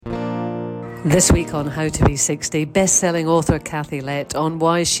This week on How to Be 60, best-selling author Kathy Lette on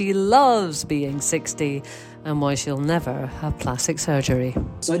why she loves being 60 and why she'll never have plastic surgery.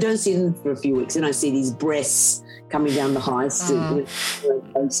 So I don't see them for a few weeks, and I see these breasts coming down the high street with a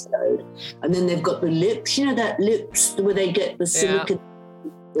postcode. And then they've got the lips, you know, that lips where they get the silicone.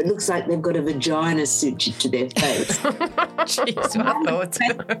 It looks like they've got a vagina sutured to their face. Jeez, I thought.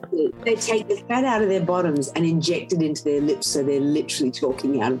 They take the fat out of their bottoms and inject it into their lips, so they're literally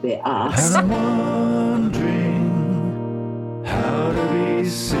talking out of their ass. I'm wondering how to be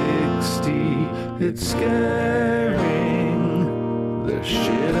 60. It's scaring the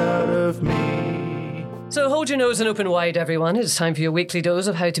shit out of me. So hold your nose and open wide, everyone. It's time for your weekly dose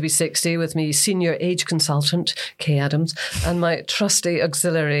of How to Be 60 with me, senior age consultant, Kay Adams, and my trusty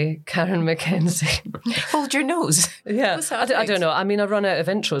auxiliary, Karen Mackenzie. Hold your nose. Yeah, I don't know. I mean, I run out of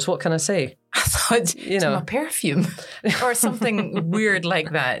intros. What can I say? I thought, it's my perfume or something weird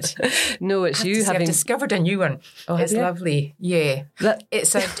like that. No, it's you having... I've discovered a new one. Oh, it's lovely. Yeah.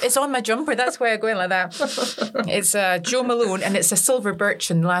 It's on my jumper. That's why I go in like that. It's Joe Malone, and it's a silver birch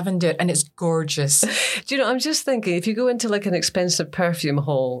and lavender, and it's gorgeous. Do you know, I'm just thinking, if you go into like an expensive perfume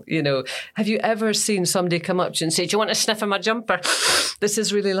hall, you know, have you ever seen somebody come up to you and say, do you want to sniff of my jumper? This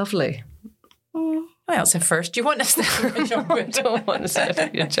is really lovely. Well, it's a first. Do you want to sniff of my jumper? I don't want to sniff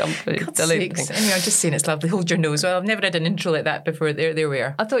of your jumper. Anyway, I'm just saying it's lovely. Hold your nose. Well, I've never had an intro like that before. There we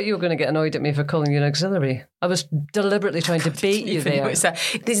are. I thought you were going to get annoyed at me for calling you an auxiliary. I was deliberately trying to bait you there.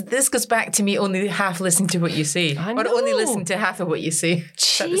 This goes back to me only half listening to what you say. I know. Or only listen to half of what you say.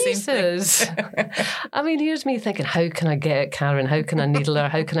 Jesus. I mean, here's me thinking, how can I get at Karen? How can I needle her?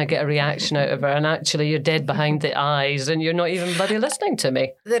 How can I get a reaction out of her? And actually, you're dead behind the eyes and you're not even bloody listening to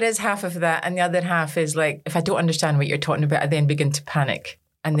me. There is half of that. And the other half is like, if I don't understand what you're talking about, I then begin to panic.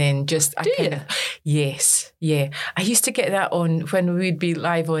 And then just... Yes. Yeah. I used to get that on when we'd be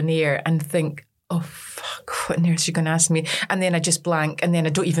live on air and think, oh, fuck, what on earth is she going to ask me? And then I just blank and then I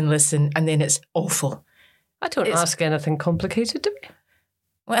don't even listen and then it's awful. I don't ask anything complicated, do we?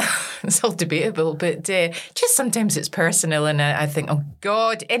 Well, it's all debatable, but just sometimes it's personal, and I think, oh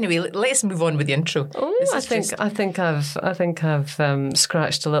God. Anyway, let's move on with the intro. Oh, I think I've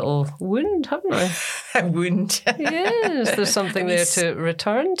scratched a little wound, haven't I? A wound. Yes, there's something there to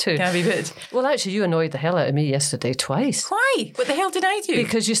return to. Can I be good? Well, actually, you annoyed the hell out of me yesterday twice. Why? What the hell did I do?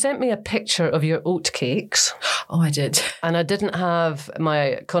 Because you sent me a picture of your oat cakes. Oh, I did. And I didn't have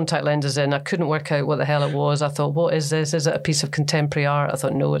my contact lenses in. I couldn't work out what the hell it was. I thought, what is this? Is it a piece of contemporary art? I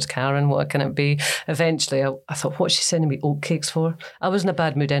thought, no, it's Karen. What can it be? Eventually, I thought, what's she sending me oat cakes for? I was in a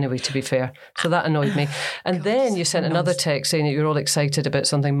bad mood anyway, to be fair. So that annoyed me. And then you sent another text saying that you were all excited about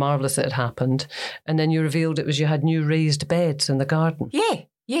something marvellous that had happened. And then you revealed it was you had new raised beds in the garden.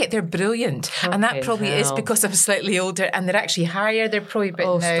 Yeah, they're brilliant. And that probably is because I'm slightly older and they're actually higher. They're probably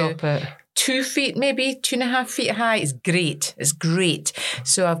about now stop it. 2 feet, maybe 2.5 feet high. It's great.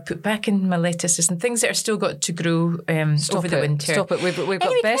 So I've put back in my lettuces and things that are still got to grow over the winter. Stop it. We've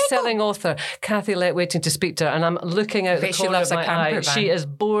got best-selling author Kathy Lette waiting to speak to her, and I'm looking out the corner of my eye. She is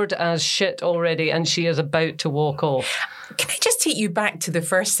bored as shit already, and she is about to walk off. Can I just take you back to the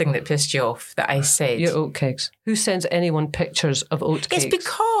first thing that pissed you off that I said? Your oatcakes. Who sends anyone pictures of oatcakes? It's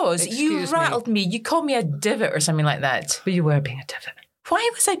because you rattled me. You called me a divot or something like that. But you were being a divot. Why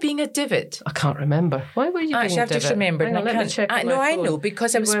was I being a divot? I can't remember. Why were you being a divot? Actually, I've just remembered. Let me check I know,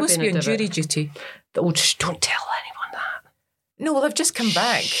 because I was supposed to be on jury duty. Oh, just don't tell anyone that. No, well, I've just come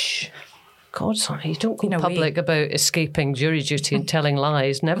back. God, sorry, you don't go public about escaping jury duty and telling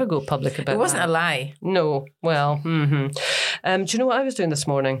lies. Never go public about that. It wasn't a lie. No, well, do you know what I was doing this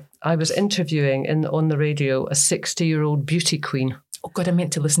morning? I was interviewing on the radio a 60-year-old beauty queen. Oh, God, I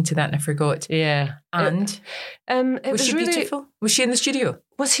meant to listen to that and I forgot. Yeah. And? Was she really beautiful? Was she in the studio?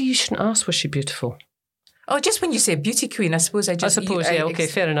 Was she? You shouldn't ask, was she beautiful? Oh, just when you say beauty queen, I suppose okay,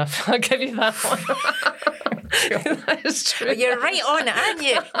 fair enough. I'll give you that one. That is true. But you're right on it, aren't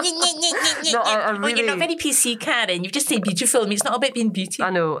you? You're not very PC, Karen. You've just said beautiful. I mean, it's not about being beauty. I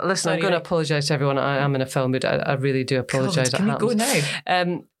know. Listen, I'm going to apologise to everyone. I am in a film mood. I really do apologise. Can we go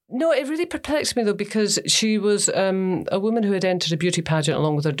now? No, it really perplexed me, though, because she was a woman who had entered a beauty pageant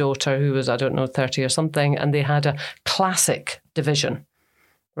along with her daughter, who was, 30 or something, and they had a classic division.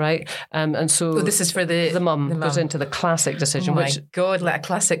 Right, and so this is for the mum goes into the classic decision. Oh my God, like a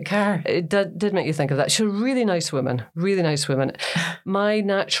classic car. It did make you think of that. She's a really nice woman. My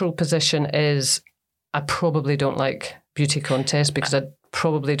natural position is I probably don't like beauty contests because I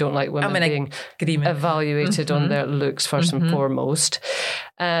probably don't like women being evaluated on their looks first and foremost.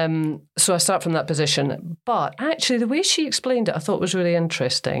 So I start from that position. But actually, the way she explained it, I thought was really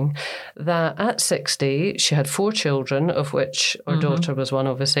interesting, that at 60, she had 4 children, of which her daughter was one,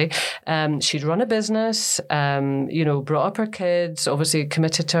 obviously. She'd run a business, brought up her kids, obviously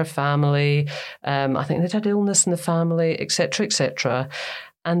committed to her family. I think they'd had illness in the family, etc., etc.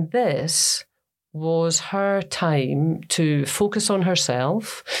 And this was her time to focus on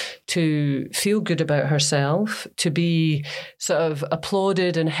herself, to feel good about herself, to be sort of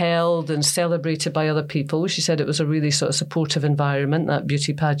applauded and held and celebrated by other people. She said it was a really sort of supportive environment, that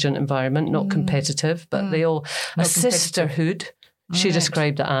beauty pageant environment, not competitive, but they all, a sisterhood, she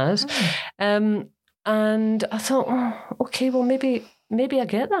described it as. And I thought, okay, well, maybe I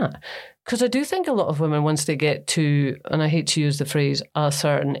get that. Because I do think a lot of women, once they get to, and I hate to use the phrase, a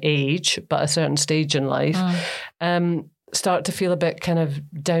certain age, but a certain stage in life, start to feel a bit kind of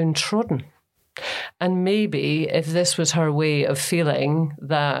downtrodden. And maybe if this was her way of feeling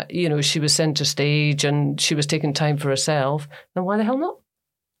that, she was centre stage and she was taking time for herself, then why the hell not?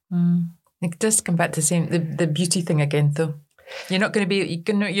 It does come back to the beauty thing again, though. You're not going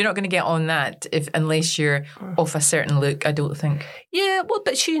to get on that unless you're off a certain look, I don't think. Yeah, well,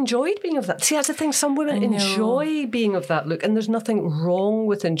 but she enjoyed being of that. See, that's the thing. Some women enjoy being of that look, and there's nothing wrong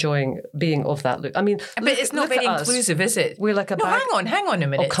with enjoying being of that look. I mean, but it's not very inclusive, is it? We're like a bag. Hang on a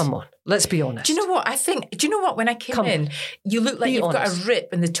minute. Oh, come on. Let's be honest. Do you know what I think? Do you know what? When I came in, you look like you've got a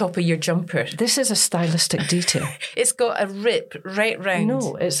rip in the top of your jumper. This is a stylistic detail. It's got a rip right round.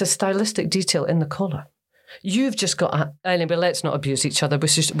 No, it's a stylistic detail in the collar. You've just got anyway, let's not abuse each other.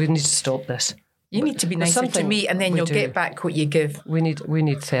 We need to stop this. You need to be nicer to me, and then you'll get back what you give. We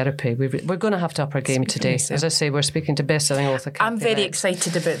need therapy. We're going to have to up our game today. As I say, we're speaking to best-selling author Kathy I'm very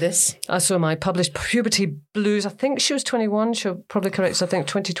excited about this. So am I. Published Puberty Blues. I think she was 21. She'll probably correct us. I think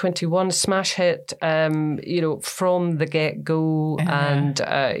 2021. Smash hit, from the get-go,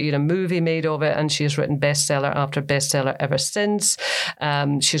 and, movie made of it, and she has written bestseller after bestseller ever since.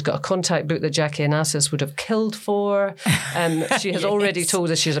 She's got a contact book that Jackie Onassis would have killed for. She has already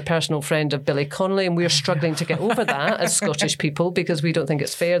told us she's a personal friend of Billy Connolly, and we're struggling to get over that as Scottish people, because we don't think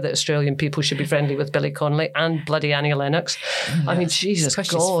it's fair that Australian people should be friendly with Billy Connolly and bloody Annie Lennox. I mean, Jesus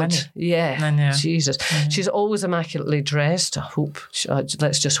God. Yeah, Jesus. She's always immaculately dressed. I hope,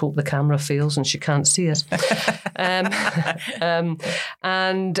 let's just hope the camera fails and she can't see us.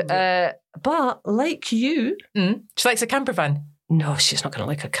 But like you... She likes a camper van. No, she's not going to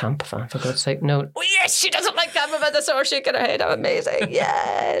like a camper van, for God's sake. No. Oh, yes, she doesn't like camper vans. I saw her shaking her head. I'm amazing.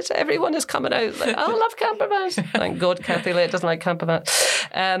 Yes, everyone is coming out. Like, I love camper vans. Thank God Kathy Lette doesn't like camper vans.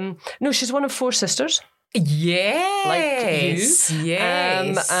 No, she's one of 4 sisters. Yes. Like you.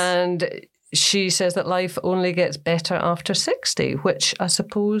 Yes. And she says that life only gets better after 60, which I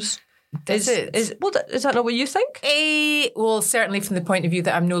suppose... Is that not what you think? Well, certainly from the point of view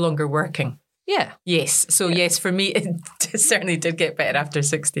that I'm no longer working. Yeah. Yes. So, yes, for me, it certainly did get better after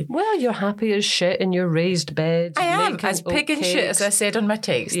 60. Well, you're happy as shit in your raised bed. I am. As pig and shit, as I said on my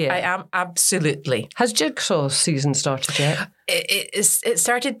text. Yeah. I am, absolutely. Has Jigsaw season started yet? It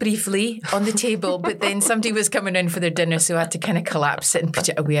started briefly on the table, but then somebody was coming in for their dinner, so I had to kind of collapse it and put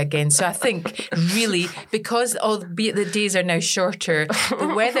it away again. So I think, really, because albeit the days are now shorter,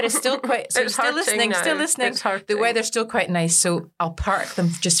 the weather is still quite... So still listening. The weather's still quite nice, so I'll park them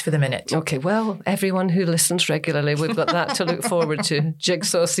just for the minute. Okay, well, everyone who listens regularly, we've got that to look forward to.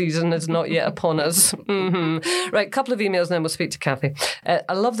 Jigsaw season is not yet upon us. Mm-hmm. Right, a couple of emails, and then we'll speak to Kathy.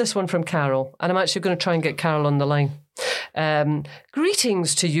 I love this one from Carol, and I'm actually going to try and get Carol on the line.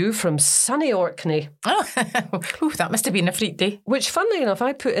 Greetings to you from sunny Orkney. Oh, that must have been a freak day. Which, funnily enough,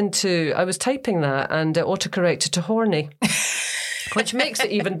 I was typing that and it autocorrected to horny. Which makes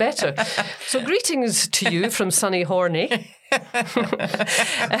it even better. So greetings to you from sunny Horny. I wondered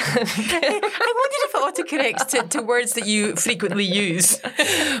if it autocorrects to words that you frequently use.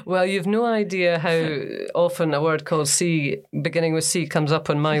 Well, you've no idea how often a word called C, beginning with C, comes up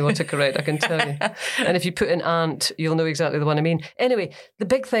on my autocorrect, I can tell you. And if you put in aunt, you'll know exactly the one I mean. Anyway, the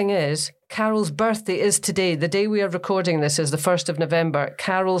big thing is, Carol's birthday is today. The day we are recording this is the 1st of November.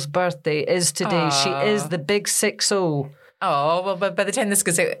 Carol's birthday is today. Aww. She is the big 60. Oh, well, but by the time this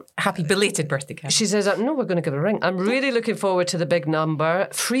goes out, happy belated birthday, Carol. She says, no, we're going to give her a ring. I'm really looking forward to the big number.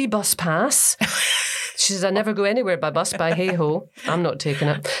 Free bus pass. She says, I never go anywhere by bus, by hey-ho. I'm not taking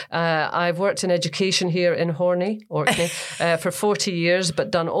it. I've worked in education here in Orkney, for 40 years,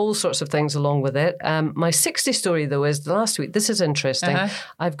 but done all sorts of things along with it. My 60 story, though, is the last week. This is interesting.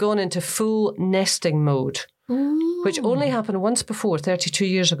 I've gone into full nesting mode. Ooh. Which only happened once before, 32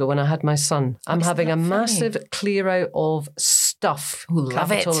 years ago, when I had my son. I'm having a massive clear out of stuff. stuff. Love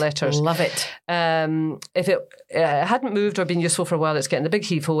capital it. letters. Love it. If it hadn't moved or been useful for a while, it's getting the big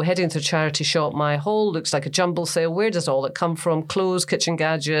heave-ho, heading to a charity shop. My haul looks like a jumble sale. Where does all it come from? Clothes, kitchen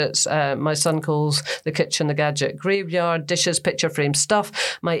gadgets. My son calls the kitchen the gadget graveyard. Dishes, picture frame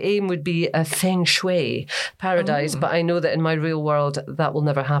stuff. My aim would be a feng shui paradise, but I know that in my real world that will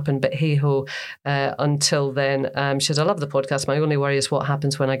never happen. But hey-ho, until then. She says, I love the podcast. My only worry is what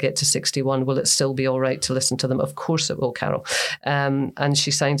happens when I get to 61. Will it still be all right to listen to them? Of course it will, Carol. And she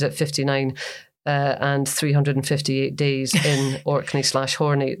signs at 59 and 358 days in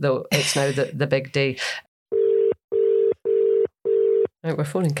Orkney/Horny, though it's now the big day. Right, we're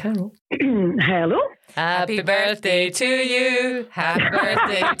phoning Carol. Hello. Happy birthday to you. Happy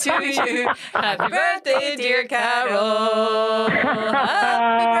birthday to you. Happy birthday, dear Carol.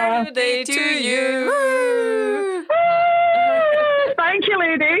 Happy birthday to you. Thank you,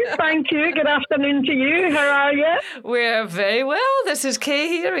 ladies. Thank you. Good afternoon to you. How are you? We're very well. This is Kay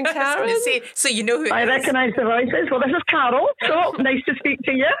here and Karen. So you know who I recognise the voices. Well, this is Carol. So nice to speak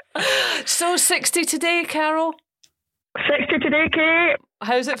to you. So 60 today, Carol. 60 today, Kay.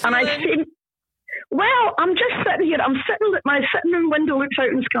 How's it feeling? And I've seen. Well, I'm just sitting here. I'm sitting. My sitting room window looks out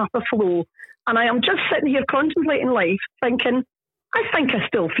in Scapa Flow, and I am just sitting here contemplating life, thinking, I think I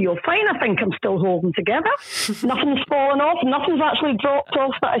still feel fine. I think I'm still holding together. Nothing's fallen off. Nothing's actually dropped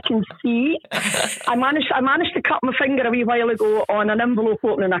off that I can see. I managed to cut my finger a wee while ago on an envelope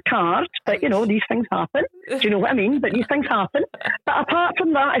opening a card. But, you know, these things happen. Do you know what I mean? But these things happen. But apart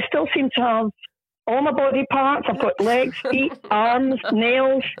from that, I still seem to have all my body parts. I've got legs, feet, arms,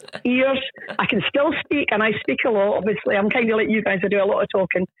 nails, ears. I can still speak, and I speak a lot, obviously. I'm kind of like you guys. I do a lot of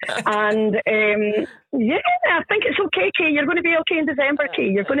talking. And, yeah, I think it's okay, Kay. You're going to be okay in December, Kay.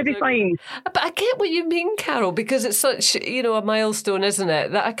 You're going to be fine. But I get what you mean, Carol, because it's such, you know, a milestone, isn't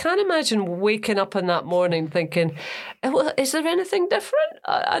it? That I can't imagine waking up on that morning thinking, well, is there anything different?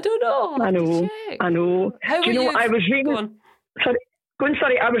 I don't know. I know. How do you know what I was reading?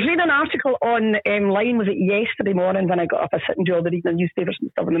 Sorry, I was reading an article online, was it yesterday morning when I got up? I sit and do all the reading of newspapers and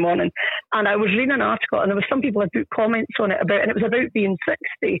stuff in the morning. And I was reading an article, and there was some people had put comments on it and it was about being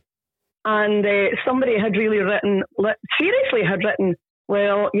 60. And somebody had really written,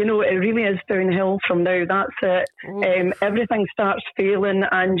 well, you know, it really is downhill from now. That's it. Everything starts failing,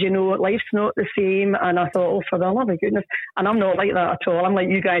 and, you know, life's not the same. And I thought, oh, for the love of goodness. And I'm not like that at all. I'm like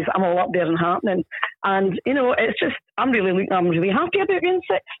you guys. I'm all up there and happening. And, you know, it's just, I'm really happy about being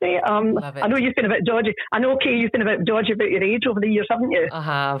 60. I know you've been a bit dodgy. I know, Kay, you've been a bit dodgy about your age over the years, haven't you? I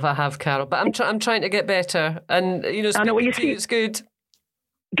have, Carol. But I'm trying to get better. And, you know, speaking to you, it's good.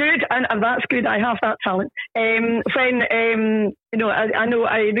 Good, and that's good. I have that talent. You know,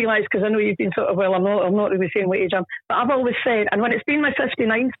 I realise, because I know you've been sort of, well, I'm not really saying what age I'm, but I've always said, and when it's been my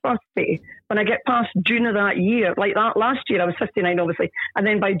 59th birthday, when I get past June of that year, like that last year, I was 59, obviously, and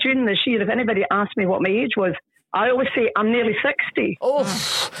then by June this year, if anybody asked me what my age was, I always say I'm nearly 60. Oh,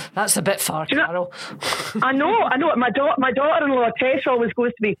 that's a bit far, Carol. I know. My daughter-in-law, Tess, always goes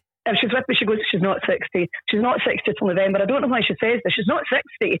to me, if she's with me, she goes, she's not 60. She's not 60 till November. I don't know why she says this. She's not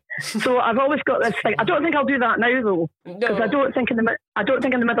 60. So I've always got this thing. I don't think I'll do that now, though, because I don't think in the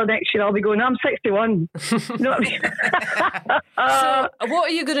middle of next year I'll be going, I'm 61. You know what I mean? So what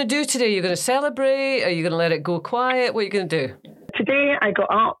are you going to do today? Are you going to celebrate? Are you going to let it go quiet? What are you going to do? Today I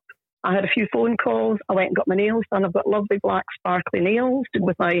got up. I had a few phone calls. I went and got my nails done. I've got lovely black sparkly nails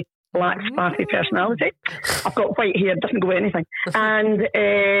with my black sparkly personality. I've got white hair, doesn't go with anything. And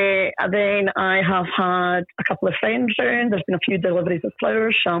then I have had a couple of friends round. There's been a few deliveries of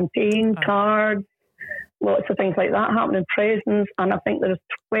flowers, champagne, cards, lots of things like that happening, presents. And I think there's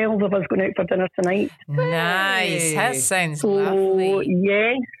 12 of us going out for dinner tonight. Nice. That sounds lovely.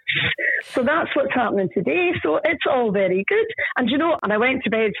 Yes. So that's what's happening today. So it's all very good. And you know, and I went to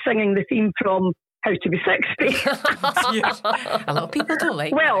bed singing the theme from How to Be 60. A lot of people don't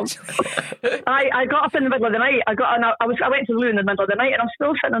like that. I got up in the middle of the night. I went to the loo in the middle of the night, and I'm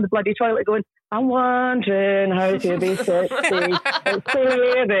still sitting on the bloody toilet going, I'm wondering how to be 60. It's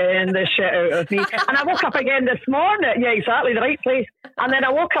scaring the shit out of me. And I woke up again this morning. Yeah, exactly, the right place. And then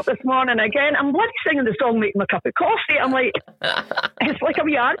I woke up this morning again. I'm bloody singing the song, Make Me a Cup of Coffee. I'm like, it's like a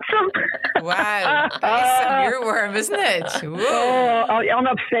wee anthem. Wow. That's some earworm, isn't it? Oh, I'm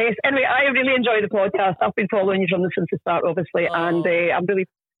obsessed. Anyway, I really enjoy the podcast. I've been following you from since the start, obviously. And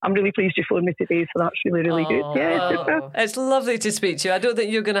I'm really pleased you phoned me today, so that's really, really good. Yeah, super. It's lovely to speak to you. I don't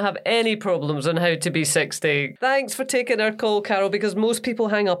think you're going to have any problems on how to be 60. Thanks for taking our call, Carol, because most people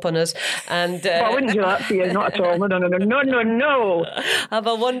hang up on us. And I wouldn't do that to you, not at all. No. Have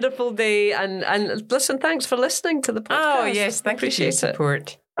a wonderful day. And listen, thanks for listening to the podcast. Oh, yes, thank you for your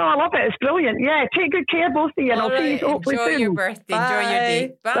support. Oh, I love it. It's brilliant. Yeah, take good care, both of you, and I'll see you hopefully enjoy soon. your birthday. Bye. Enjoy your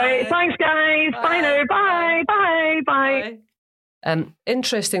day. Bye. Right, thanks, guys. Bye now. Bye. Bye.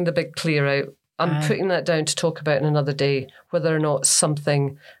 Interesting, the big clear out. I'm putting that down to talk about in another day, whether or not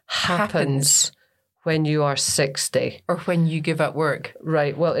something happens when you are 60. Or when you give up work.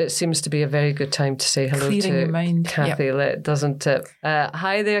 Right. Well, it seems to be a very good time to say hello Clearing to your mind. Kathy Lette, doesn't it?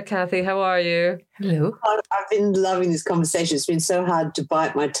 Hi there, Kathy. How are you? Hello. I've been loving this conversation. It's been so hard to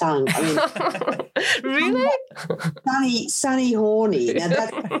bite my tongue. I mean, really? sunny, horny. Now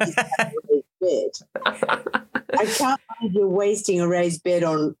that's bed. I can't believe you're wasting a raised bed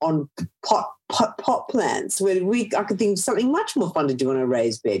on pot plants. I could think of something much more fun to do on a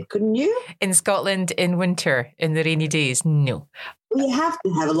raised bed, couldn't you? In Scotland, in winter, in the rainy days, no. Well, you have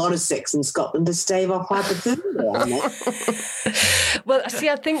to have a lot of sex in Scotland to stave off hypothermia. Well, see,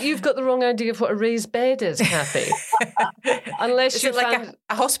 I think you've got the wrong idea of what a raised bed is, Kathy. Unless Is you it like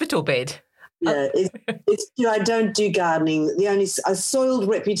a hospital bed? Yeah, it's I don't do gardening. The only soiled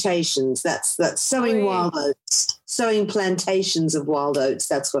reputations. That's sowing wild oats, sowing plantations of wild oats.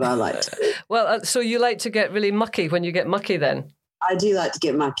 That's what I like to do. Well, so you like to get really mucky when you get mucky, then? I do like to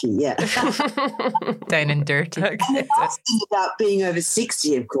get mucky, yeah. Down and dirty. And the last thing about being over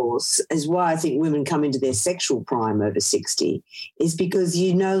 60, of course, is why I think women come into their sexual prime over 60, is because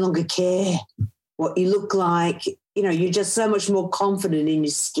you no longer care what you look like. You know, you're just so much more confident in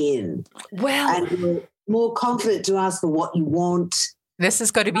your skin. Well, and you're more confident to ask for what you want. This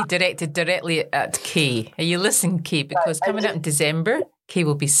has got to be directed directly at Kay. Are you listening, Kay? Because coming up in December, Kay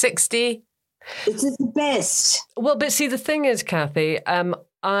will be 60. It's the best. Well, but see, the thing is, Kathy,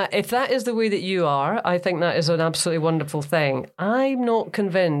 if that is the way that you are, I think that is an absolutely wonderful thing. I'm not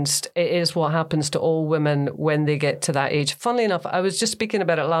convinced it is what happens to all women when they get to that age. Funnily enough, I was just speaking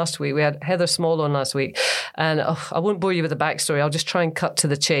about it last week. We had Heather Small on last week, and I won't bore you with the backstory. I'll just try and cut to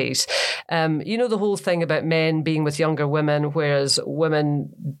the chase. You know the whole thing about men being with younger women, whereas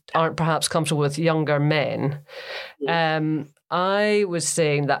women aren't perhaps comfortable with younger men. Yeah. I was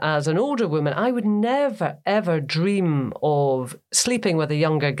saying that as an older woman, I would never, ever dream of sleeping with a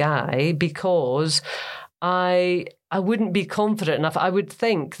younger guy because I wouldn't be confident enough. I would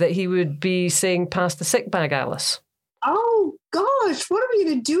think that he would be saying, "Pass the sick bag, Alice." Oh, gosh, what are we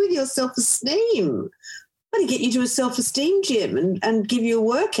going to do with your self-esteem? I'm going to get you to a self-esteem gym and give you a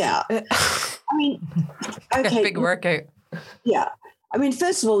workout. I mean, okay. A big workout. Yeah. I mean,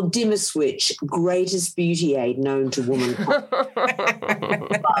 first of all, dimmer switch, greatest beauty aid known to womankind.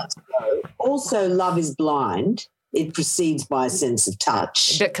 But also, love is blind. It proceeds by a sense of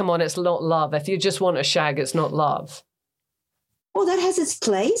touch. But come on, it's not love. If you just want a shag, it's not love. Well, that has its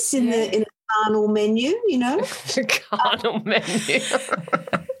place in the carnal menu, you know. The carnal menu.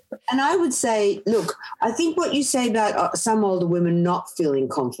 And I would say, look, I think what you say about some older women not feeling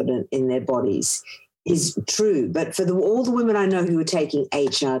confident in their bodies is true, but for all the women I know who are taking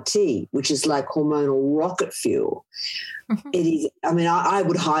HRT, which is like hormonal rocket fuel, it is. I mean, I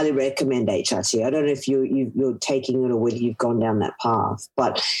would highly recommend HRT. I don't know if you're taking it or whether you've gone down that path,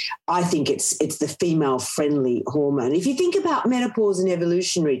 but I think it's the female-friendly hormone. If you think about menopause in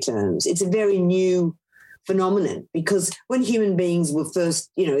evolutionary terms, it's a very new phenomenon because when human beings were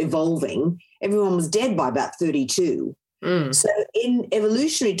first, evolving, everyone was dead by about 32. So in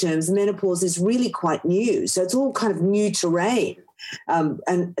evolutionary terms, menopause is really quite new. So it's all kind of new terrain.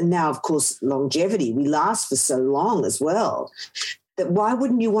 And now, of course, longevity, we last for so long as well. That why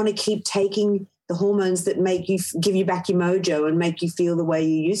wouldn't you want to keep taking the hormones that make you give you back your mojo and make you feel the way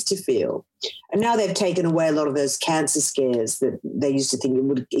you used to feel? And now they've taken away a lot of those cancer scares that they used to think it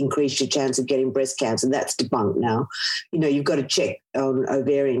would increase your chance of getting breast cancer. That's debunked now. You've got to check on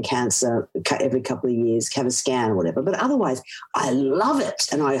ovarian cancer every couple of years, have a scan or whatever. But otherwise, I love it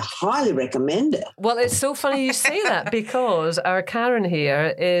and I highly recommend it. Well, it's so funny you say that because our Karen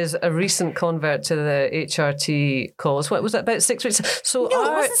here is a recent convert to the HRT cause. What was it, about 6 weeks? So no,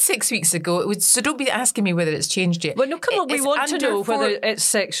 it wasn't 6 weeks ago. So don't be asking me whether it's changed yet. Well, no, come on. We want to know whether it's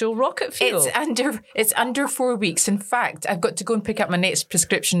sexual rocket fuel. It's under 4 weeks. In fact, I've got to go and pick up my next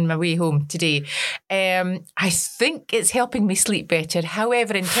prescription on my way home today. I think it's helping me sleep better.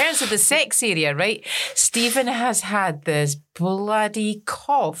 However, in terms of the sex area, right, Stephen has had this bloody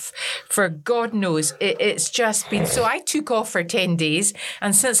cough for God knows. It's just been, so I took off for 10 days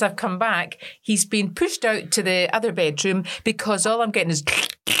and since I've come back, he's been pushed out to the other bedroom because all I'm getting is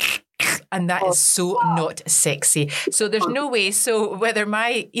and that is so not sexy. So there's no way. So whether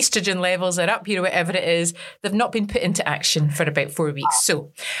my estrogen levels are up here or whatever it is, they've not been put into action for about 4 weeks.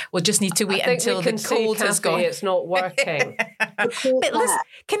 So we'll just need to wait until the cold has gone. It's not working. But listen,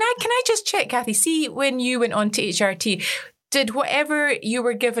 can I just check, Kathy? See, when you went on to HRT, did whatever you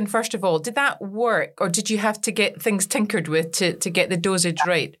were given, first of all, did that work? Or did you have to get things tinkered with to get the dosage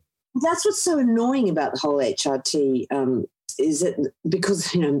right? That's what's so annoying about the whole HRT, is that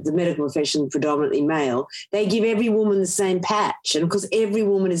because, the medical profession predominantly male, they give every woman the same patch. And of course, every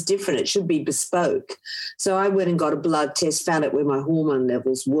woman is different. It should be bespoke. So I went and got a blood test, found out where my hormone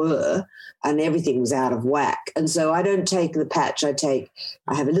levels were, and everything was out of whack. And so I don't take the patch. I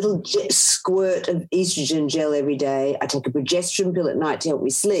have a little squirt of estrogen gel every day. I take a progesterone pill at night to help me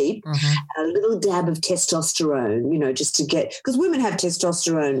sleep, and a little dab of testosterone, just to get, because women have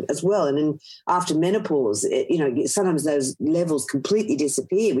testosterone as well. And then after menopause, sometimes those levels completely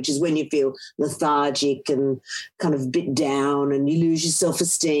disappear, which is when you feel lethargic and kind of a bit down and you lose your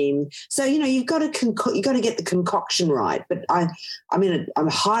self-esteem. So, you've got to get the concoction right. But I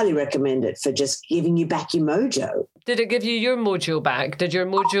highly recommend it for just giving you back your mojo. Did it give you your mojo back? Did your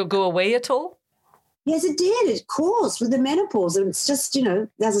mojo go away at all? Yes, it did, of course, with the menopause. And it's just, as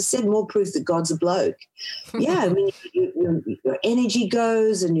I said, more proof that God's a bloke. Yeah, your energy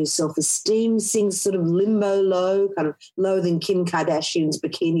goes and your self-esteem sinks sort of limbo low, kind of lower than Kim Kardashian's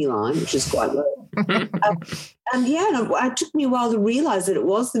bikini line, which is quite low. It took me a while to realise that it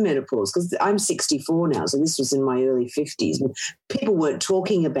was the menopause, because I'm 64 now, so this was in my early 50s. And people weren't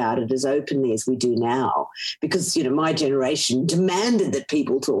talking about it as openly as we do now, because, my generation demanded that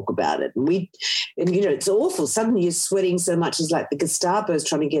people talk about it. And it's awful. Suddenly you're sweating so much, it's like the Gestapo's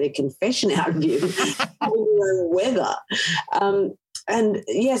trying to get a confession out of you. Weather.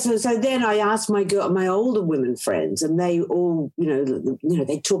 So then I asked my older women friends, and they all,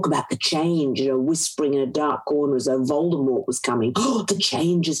 they talk about the change, whispering in a dark corner as though Voldemort was coming. Oh, the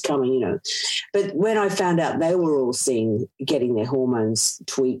change is coming, But when I found out they were all getting their hormones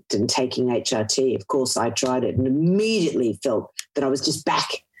tweaked and taking HRT, of course I tried it and immediately felt that I was just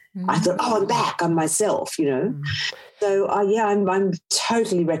back. I thought, I'm back, I'm myself, So, I'm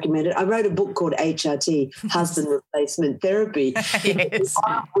totally recommended. I wrote a book called HRT, Husband Replacement Therapy. Yes.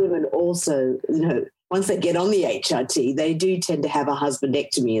 Women also, once they get on the HRT, they do tend to have a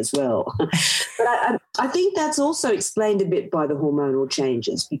husbandectomy as well. But I think that's also explained a bit by the hormonal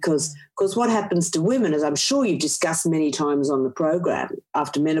changes, because what happens to women, as I'm sure you've discussed many times on the program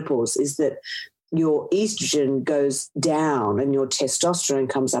after menopause, is that your estrogen goes down and your testosterone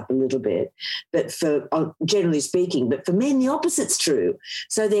comes up a little bit, but generally speaking, but for men, the opposite's true.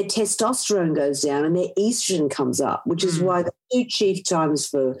 So their testosterone goes down and their estrogen comes up, which is why the two chief times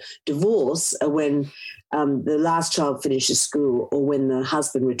for divorce are when the last child finishes school or when the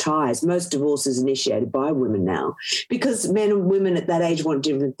husband retires. Most divorce is initiated by women now, because men and women at that age want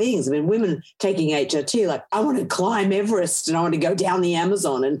different things. I mean, women taking HRT, like, I want to climb Everest and I want to go down the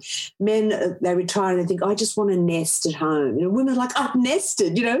Amazon. And men, they retire and they think, I just want to nest at home. Women are like, I've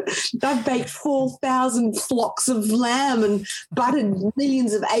nested, I've baked 4,000 flocks of lamb and buttered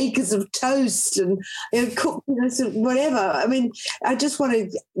millions of acres of toast and cooked, whatever. I mean, I just want to,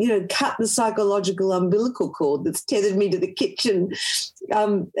 cut the psychological umbilical cord that's tethered me to the kitchen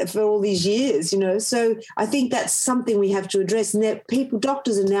for all these years, So I think that's something we have to address. And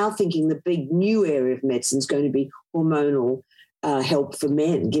doctors are now thinking the big new area of medicine is going to be hormonal help for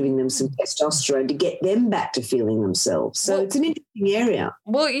men, giving them some testosterone to get them back to feeling themselves. So it's an interesting area.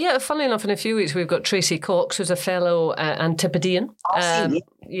 Well, yeah, funnily enough, in a few weeks, we've got Tracy Cox, who's a fellow Antipodean. I've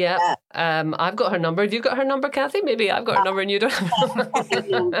got her number. Have you got her number, Kathy? Maybe I've got her number and you don't.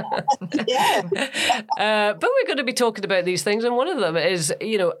 But we're going to be talking about these things, and one of them is,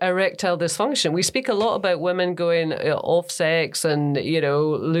 erectile dysfunction. We speak a lot about women going off sex and,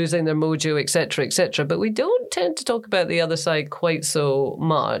 losing their mojo, etc., etc. But we don't tend to talk about the other side quite so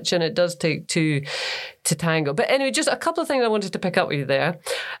much, and it does take two to tango. But anyway, just a couple of things I wanted to pick up with you there.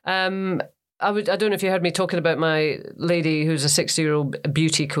 I don't know if you heard me talking about my lady who's a 60-year-old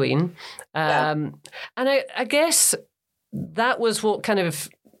beauty queen. And I guess that was what kind of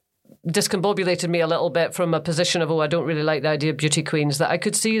discombobulated me a little bit from a position of, I don't really like the idea of beauty queens, that I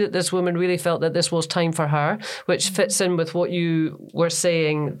could see that this woman really felt that this was time for her, which fits in with what you were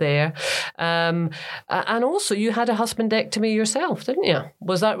saying there. And also you had a husbandectomy yourself, didn't you?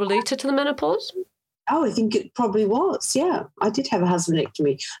 Was that related to the menopause? Oh, I think it probably was. Yeah, I did have a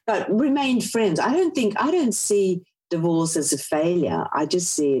husbandectomy, but remained friends. I don't see divorce as a failure. I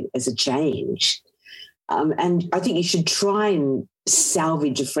just see it as a change. And I think you should try and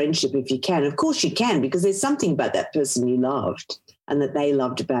salvage a friendship if you can. Of course you can, because there's something about that person you loved and that they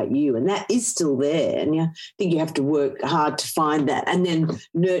loved about you, and that is still there. And I think you have to work hard to find that and then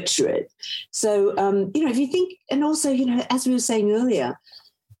nurture it. So, if you think, and also, as we were saying earlier,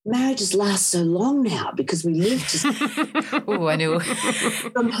 marriages last so long now because we live just Oh, I know.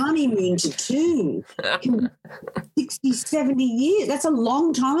 from honeymoon to tomb, 60, 70 years. That's a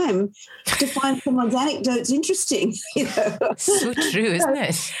long time to find someone's anecdotes interesting. So true, isn't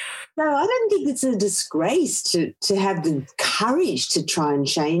it? So I don't think it's a disgrace to have the courage to try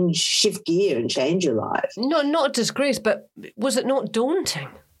and shift gear and change your life. No, not a disgrace, but was it not daunting?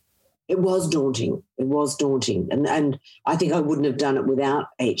 It was daunting. It was daunting. And I think I wouldn't have done it without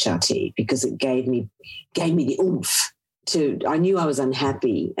HRT because it gave me the oomph I knew I was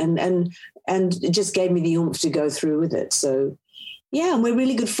unhappy and it just gave me the oomph to go through with it. So yeah, and we're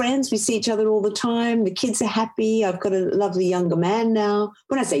really good friends. We see each other all the time. The kids are happy. I've got a lovely younger man now.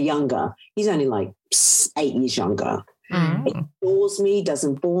 When I say younger, he's only like 8 years younger. Mm. He bores me,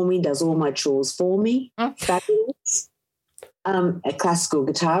 doesn't bore me, does all my chores for me. Fabulous. A classical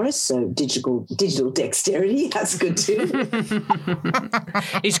guitarist, so digital dexterity, that's good too.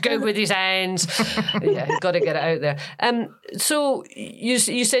 He's good with his hands. Yeah, he's got to get it out there. So you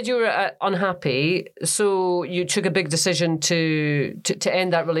said you were unhappy, so you took a big decision to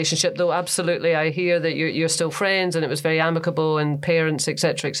end that relationship, though absolutely I hear that you're still friends and it was very amicable and parents,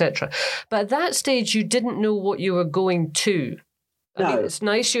 etc., etc. But at that stage, you didn't know what you were going to. I mean, it's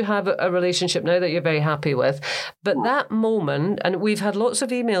nice you have a relationship now that you're very happy with, but that moment, and we've had lots of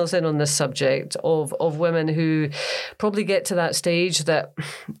emails in on this subject of women who probably get to that stage that,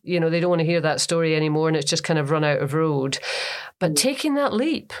 they don't want to hear that story anymore and it's just kind of run out of road. But taking that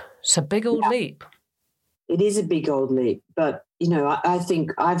leap, it's a big old leap. It is a big old leap, but I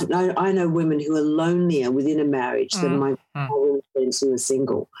think I know women who are lonelier within a marriage than my women friends who are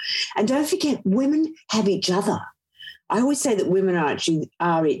single. And don't forget, women have each other. I always say that women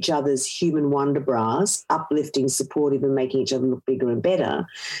are each other's human wonder bras, uplifting, supportive, and making each other look bigger and better.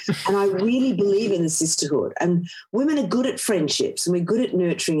 And I really believe in the sisterhood. And women are good at friendships, and we're good at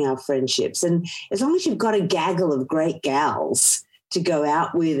nurturing our friendships. And as long as you've got a gaggle of great gals to go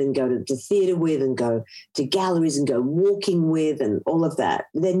out with and go to the theatre with and go to galleries and go walking with and all of that,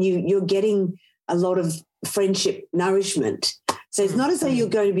 then you're getting a lot of friendship nourishment. So it's not as though you're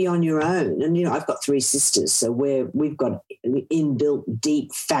going to be on your own. And, I've got 3 sisters, so we've got inbuilt,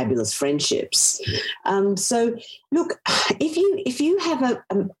 deep, fabulous friendships. So look, if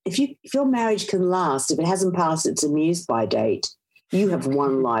your marriage can last, if it hasn't passed its amuse-by date, you have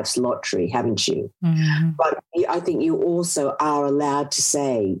won life's lottery, haven't you? Mm-hmm. But I think you also are allowed to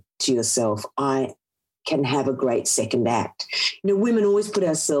say to yourself, I can have a great second act. Women always put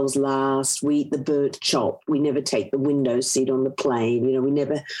ourselves last. We eat the burnt chop. We never take the window seat on the plane. We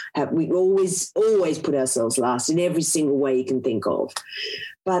always put ourselves last in every single way you can think of.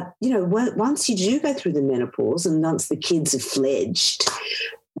 But, once you do go through the menopause and once the kids have fledged,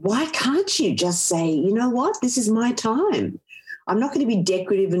 why can't you just say, you know what, this is my time. I'm not going to be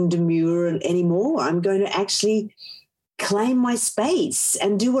decorative and demure anymore. I'm going to actually claim my space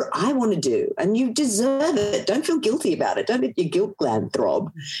and do what I want to do. And you deserve it. Don't feel guilty about it. Don't let your guilt gland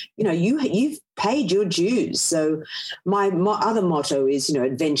throb. You've paid your dues. So my other motto is,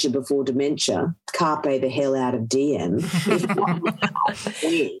 adventure before dementia, carpe the hell out of DM.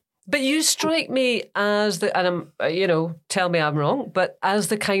 But you strike me as tell me I'm wrong, but as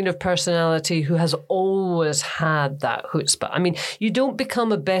the kind of personality who has always had that chutzpah. I mean, you don't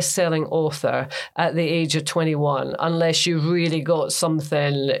become a best-selling author at the age of 21 unless you really got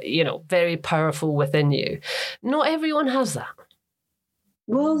something, very powerful within you. Not everyone has that.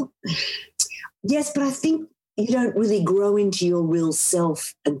 Well, yes, but I think you don't really grow into your real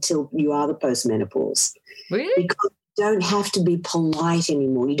self until you are the postmenopause. Really? Because don't have to be polite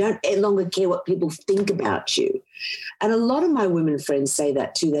anymore. You don't any longer care what people think about you. And a lot of my women friends say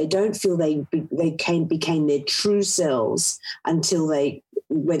that too. They don't feel they became their true selves until they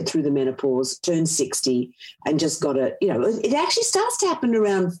went through the menopause, turned 60 and just got it actually starts to happen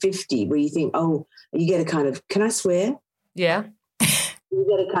around 50 where you think, oh, you get a kind of, can I swear? Yeah. You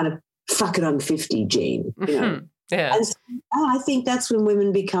get a kind of, fuck it, I'm 50, Jean, Yeah. And so, I think that's when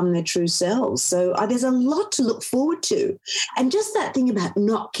women become their true selves. So there's a lot to look forward to. And just that thing about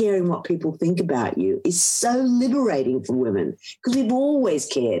not caring what people think about you is so liberating for women because we've always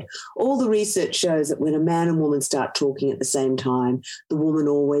cared. All the research shows that when a man and woman start talking at the same time, the woman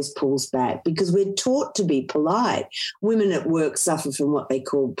always pulls back because we're taught to be polite. Women at work suffer from what they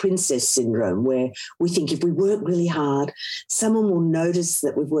call princess syndrome, where we think if we work really hard, someone will notice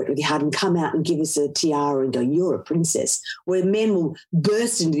that we've worked really hard and come out and give us a tiara and go, you're a princess, where men will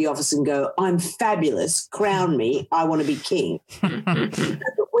burst into the office and go, I'm fabulous, crown me, I want to be king.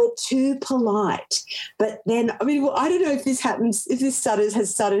 But we're too polite. But then, I mean, well, I don't know if this happens, if this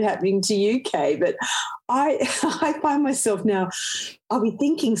has started happening to you, Kay, but I find myself now, I'll be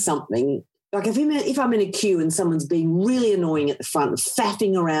thinking something. Like if I'm in a queue and someone's being really annoying at the front,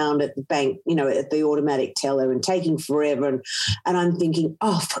 faffing around at the bank, at the automatic teller and taking forever, and I'm thinking,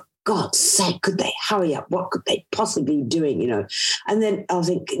 oh, for God's sake, could they hurry up? What could they possibly be doing, And then I'll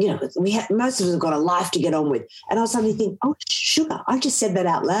think, most of us have got a life to get on with. And I'll suddenly think, oh, sugar, I just said that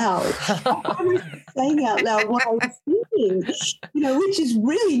out loud. I was saying out loud what I was thinking, which is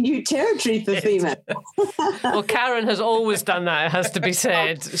really new territory for females. Well, Karen has always done that, it has to be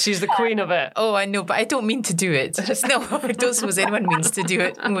said. She's the queen of it. Oh, I know, but I don't mean to do it. No, I don't suppose anyone means to do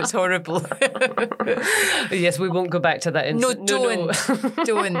it. Oh, it's horrible. Yes, we won't go back to that. No,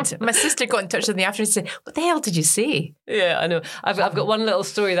 don't. My sister got in touch with me after and said, what the hell did you say? Yeah, I know. I've got one little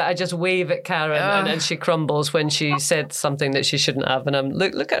story that I just wave at Karen and she crumbles when she said something that she shouldn't have. And I'm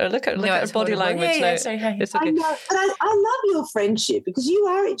look at her body language now. Sorry, hi. It's okay. I know, but I love your friendship because you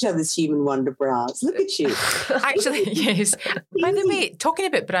are each other's human wonder bras. Look at you. Actually, yes. By the way, talking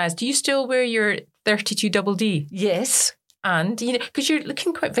about bras, do you still wear your 32 double D? Yes. And, because you're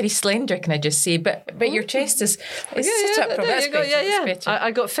looking quite very slender, can I just say, but your chest is set up. There you go. Yeah.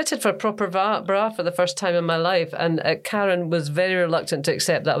 I got fitted for a proper bra for the first time in my life, and Karen was very reluctant to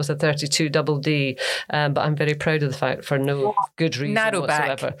accept that was a 32 double D, but I'm very proud of the fact for no good reason narrow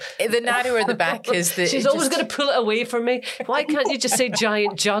whatsoever. Back. The narrower the back is the... She's always going to pull it away from me. Why can't you just say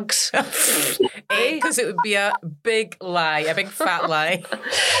giant jugs? Because it would be a big lie, a big fat lie.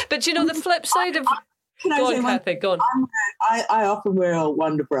 But the flip side of... Can go on, Kathy, go on. I often wear a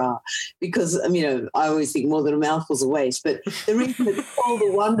wonder bra because, I always think more than a mouthful's a waste. But the reason it's called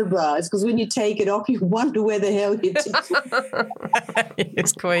a wonder bra is because when you take it off, you wonder where the hell you took it.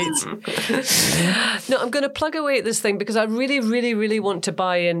 It's quite. No, I'm going to plug away at this thing because I really, really, really want to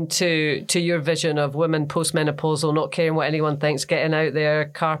buy into your vision of women postmenopausal, not caring what anyone thinks, getting out there,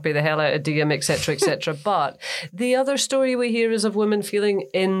 carpe the hell out of diem, etc., etc. But the other story we hear is of women feeling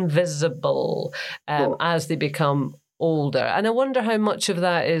invisible. As they become older. And I wonder how much of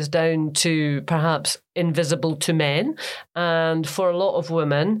that is down to perhaps invisible to men. And for a lot of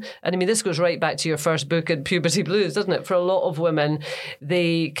women, and this goes right back to your first book in Puberty Blues, doesn't it? For a lot of women,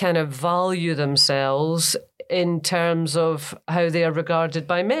 they kind of value themselves in terms of how they are regarded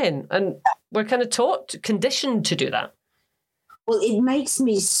by men. And we're kind of conditioned to do that. Well, it makes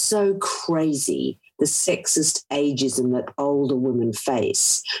me so crazy, the sexist ageism that older women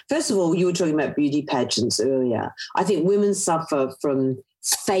face. First of all, you were talking about beauty pageants earlier. I think women suffer from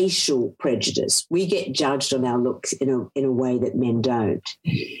facial prejudice. We get judged on our looks in a way that men don't.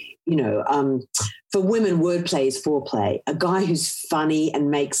 For women, wordplay is foreplay. A guy who's funny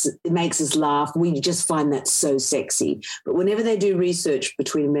and makes us laugh, we just find that so sexy. But whenever they do research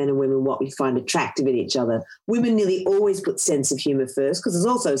between men and women, what we find attractive in each other, women nearly always put sense of humour first because it's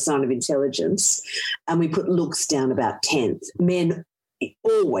also a sign of intelligence, and we put looks down about 10th. Men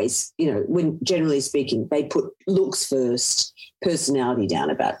always, when generally speaking, they put looks first, personality down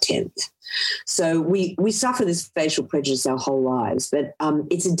about 10th. So we suffer this facial prejudice our whole lives, but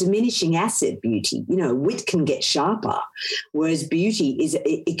it's a diminishing asset, beauty. Wit can get sharper, whereas beauty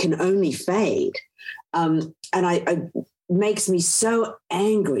it can only fade. And I makes me so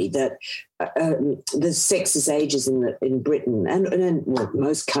angry that the sexist ageism in Britain and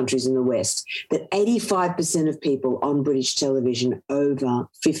most countries in the West, that 85% of people on British television over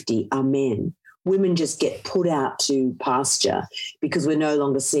 50 are men. Women just get put out to pasture because we're no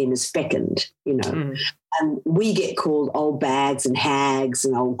longer seen as fecund, And we get called old bags and hags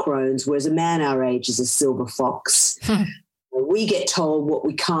and old crones, whereas a man our age is a silver fox. We get told what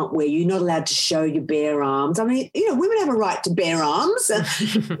we can't wear. You're not allowed to show your bare arms. Women have a right to bare arms.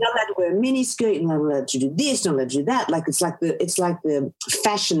 You're not allowed to wear a miniskirt. You're not allowed to do this, not allowed to do that. It's like the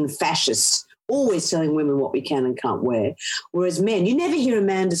fashion fascists always telling women what we can and can't wear. Whereas men, you never hear a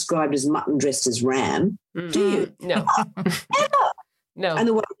man described as mutton dressed as ram, do you? No. Ever. No. And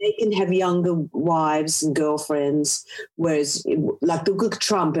the way they can have younger wives and girlfriends, whereas like look at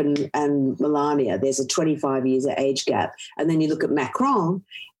Trump and Melania, there's a 25 years age gap. And then you look at Macron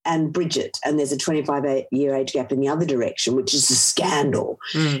and Bridget, and there's a 25-year age gap in the other direction, which is a scandal.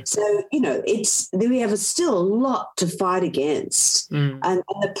 So, we have still a lot to fight against. And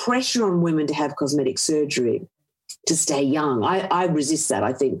the pressure on women to have cosmetic surgery to stay young. I resist that.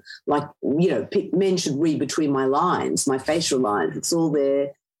 I think, men should read between my lines, my facial lines. It's all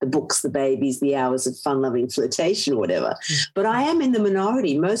there, the books, the babies, the hours of fun-loving flirtation or whatever. But I am in the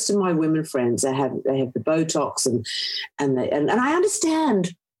minority. Most of my women friends, they have the Botox and I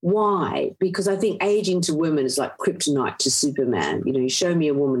understand Why? Because I think aging to women is like kryptonite to Superman. You show me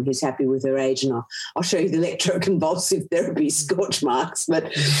a woman who's happy with her age, and I'll show you the electroconvulsive therapy scorch marks.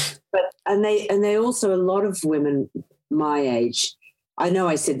 But they also, a lot of women my age. I know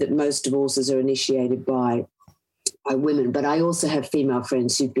I said that most divorces are initiated by women, but I also have female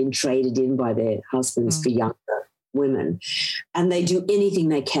friends who've been traded in by their husbands for younger women, and they do anything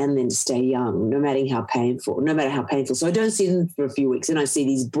they can then to stay young, no matter how painful. So I don't see them for a few weeks, and I see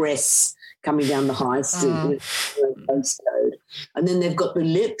these breasts coming down the high street postcode, and then they've got the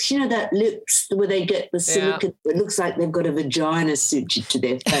lips, that lips where they get the silicone. It looks like they've got a vagina sutured to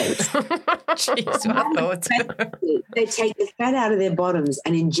their face. Jeez, I thought. They take the fat out of their bottoms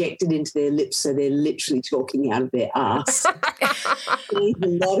and inject it into their lips, so they're literally talking out of their ass. A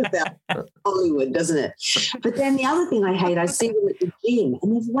lot about Hollywood, doesn't it? But then the other thing I hate, I see them at the gym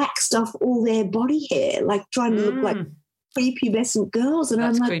and they've waxed off all their body hair, like trying to look like prepubescent girls. And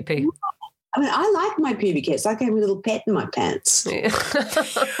That's I'm like, creepy. I mean, I like my pubic hair. It's like having a little pet in my pants. Yeah.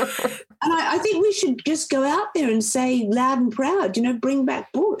 And I think we should just go out there and say loud and proud, bring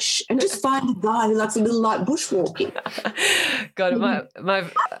back bush, and just find a guy who likes a little like bushwalking. God,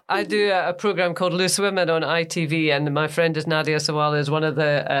 I do a program called Loose Women on ITV, and my friend is Nadia Sawala, is one of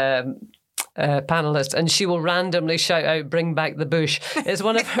the panelists, and she will randomly shout out "Bring back the bush." It's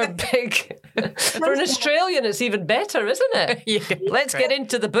one of her big. For an Australian, it's even better, isn't it? Yeah, let's get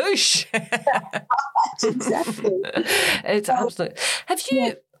into the bush. Exactly. It's absolutely. Have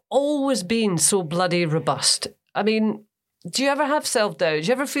you always been so bloody robust? I mean, do you ever have self-doubt? Do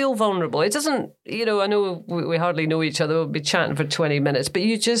you ever feel vulnerable? It doesn't, I know we hardly know each other. We'll be chatting for 20 minutes, but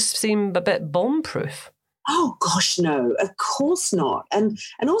you just seem a bit bomb-proof. Oh, gosh, no, of course not. And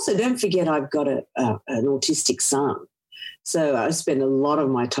also don't forget I've got an autistic son. So I spend a lot of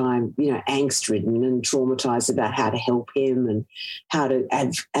my time, angst-ridden and traumatized about how to help him and how to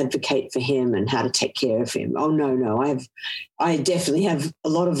advocate for him and how to take care of him. Oh, no, I definitely have a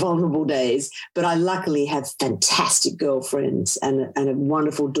lot of vulnerable days, but I luckily have fantastic girlfriends and a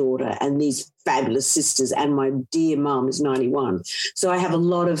wonderful daughter and these fabulous sisters, and my dear mum is 91. So I have a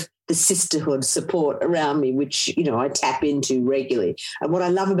lot of the sisterhood support around me, which, I tap into regularly. And what I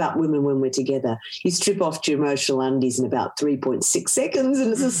love about women when we're together, you strip off your emotional undies in about 3.6 seconds,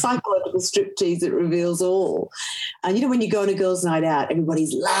 and it's a psychological striptease that reveals all. And, when you go on a girls' night out,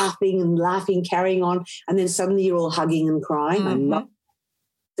 everybody's laughing, carrying on, and then suddenly you're all hugging and crying. I love it.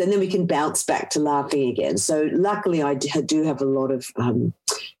 And then we can bounce back to laughing again. So luckily I do have a lot of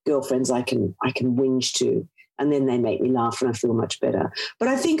girlfriends I can whinge to. And then they make me laugh and I feel much better. But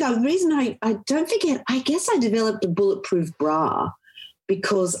I think the reason I don't forget, I guess I developed a bulletproof bra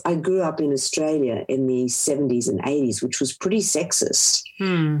because I grew up in Australia in the 70s and 80s, which was pretty sexist.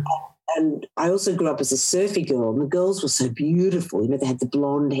 And I also grew up as a surfy girl, and the girls were so beautiful. They had the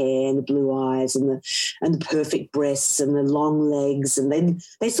blonde hair and the blue eyes and the perfect breasts and the long legs. And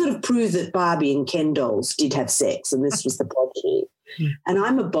they sort of proved that Barbie and Ken dolls did have sex, and this was the progeny. And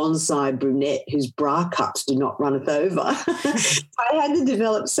I'm a bonsai brunette whose bra cups do not runneth over. I had to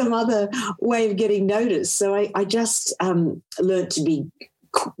develop some other way of getting noticed. So I just learned to be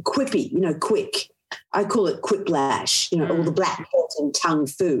quippy, quick. I call it quiplash, all the black belt and tongue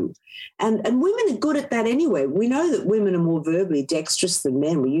foo. And women are good at that anyway. We know that women are more verbally dexterous than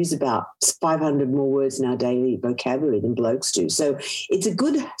men. We use about 500 more words in our daily vocabulary than blokes do. So it's a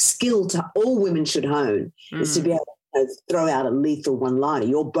good skill to all women should hone, is to be able to throw out a lethal one-liner.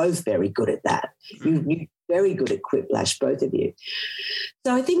 You're both very good at that. You're very good at quiplash, both of you.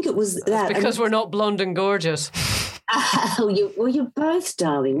 So I think it was that. That's because we're not blonde and gorgeous. You're both,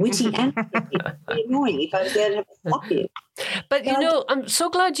 darling, witty and annoying if I was there to have a flop you. But, I'm so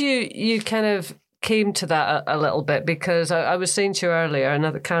glad you kind of came to that a little bit, because I was saying to you earlier,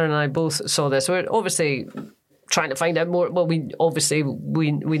 and Karen and I both saw this, we're obviously trying to find out more. Well, we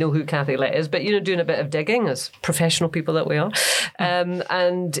know who Kathy Lette is, but, doing a bit of digging as professional people that we are.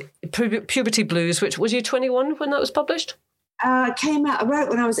 And Puberty Blues, which, was you 21 when that was published? Came out, I wrote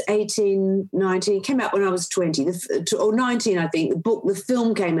when I was 18, 19, came out when I was 20, or 19, I think. The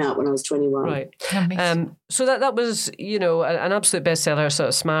film came out when I was 21. Right. So that was, an absolute bestseller, sort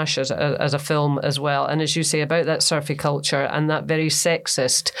of smash as a film as well. And as you say, about that surfy culture and that very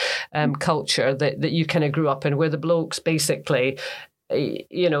sexist culture that you kind of grew up in, where the blokes basically,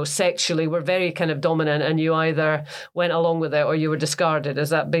 sexually were very kind of dominant, and you either went along with it or you were discarded. Is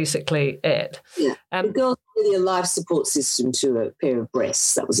that basically it? Yeah. The girls really a life support system to a pair of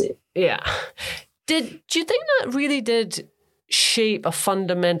breasts. That was it. Yeah. Do you think that really did shape a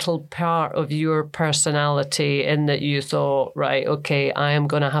fundamental part of your personality, in that you thought, right, okay, I am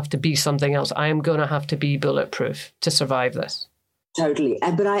going to have to be something else. I am going to have to be bulletproof to survive this? Totally.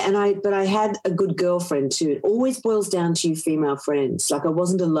 But I had a good girlfriend too. It always boils down to you female friends. Like I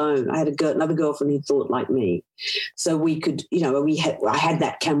wasn't alone. I had another girlfriend who thought like me. So we could, I had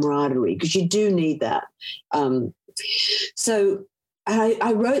that camaraderie because you do need that. So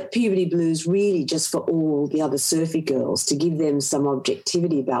I wrote Puberty Blues really just for all the other surfy girls to give them some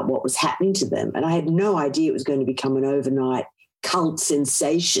objectivity about what was happening to them. And I had no idea it was going to become an overnight cult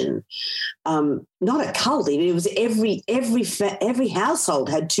sensation. Not a cult, even. It was every household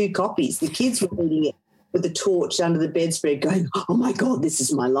had 2 copies. The kids were reading it with the torch under the bedspread going, oh, my God, this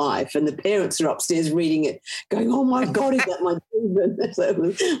is my life. And the parents are upstairs reading it going, oh, my God, is that my children? So it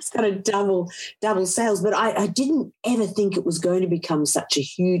was kind of double sales. But I didn't ever think it was going to become such a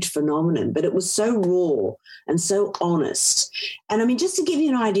huge phenomenon. But it was so raw and so honest. And, I mean, just to give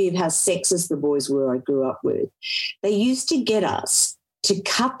you an idea of how sexist the boys were I grew up with, they used to get us to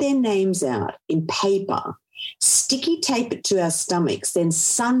cut their names out in paper, sticky tape it to our stomachs, then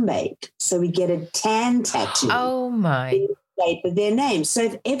sunbake so we get a tan tattoo. Oh, my. Shape of their names. So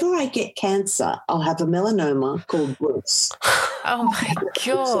if ever I get cancer, I'll have a melanoma called Bruce. Oh, my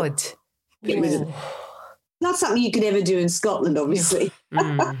God. Not something you could ever do in Scotland, obviously.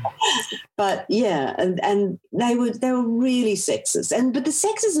 But yeah, and they were really sexist. But the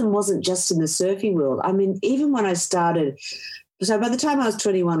sexism wasn't just in the surfing world. I mean, even when I started. So by the time I was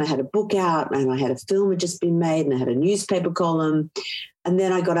 21, I had a book out and I had a film had just been made and I had a newspaper column. And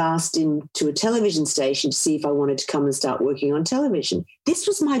then I got asked into a television station to see if I wanted to come and start working on television. This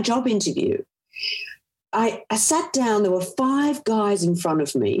was my job interview. I sat down. There were 5 guys in front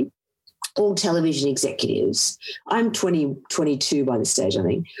of me, all television executives. I'm 22 by this stage, I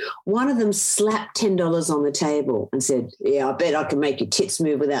think. One of them slapped $10 on the table and said, yeah, I bet I can make your tits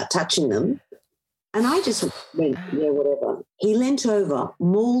move without touching them. And I just went, yeah, whatever. He leant over,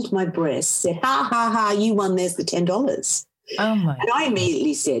 mauled my breasts, said, ha, ha, ha, you won, there's the $10. Oh, my. And I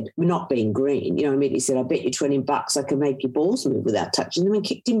immediately said, not being green, I immediately said, I bet you $20 I can make your balls move without touching them, and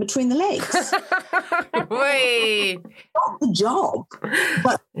kicked him between the legs. Wait. Not the job.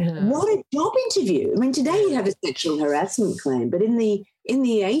 But what a job interview. I mean, today you have a sexual harassment claim, but in the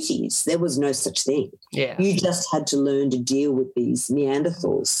 80s, there was no such thing. Yeah. You just had to learn to deal with these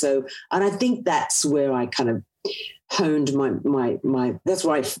Neanderthals. So, and I think that's where I kind of honed my that's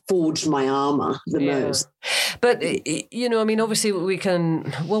where I forged my armor the most. But, I mean, obviously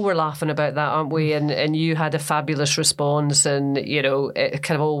we're laughing about that, aren't we? And you had a fabulous response and, it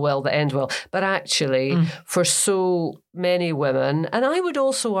kind of all well that ends well. But actually, for so many women, and I would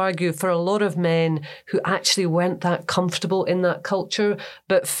also argue for a lot of men who actually weren't that comfortable in that culture,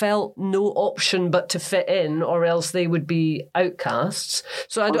 but felt no option but to fit in or else they would be outcasts.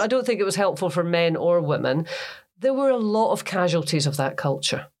 So I don't think it was helpful for men or women. There were a lot of casualties of that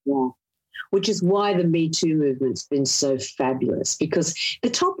culture. Yeah. Which is why the Me Too movement's been so fabulous, because the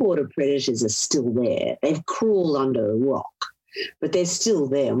top order predators are still there. They've crawled under a rock, but they're still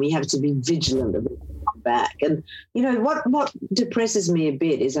there, and we have to be vigilant of them come back. And, what depresses me a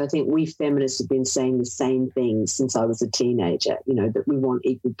bit is I think we feminists have been saying the same thing since I was a teenager, that we want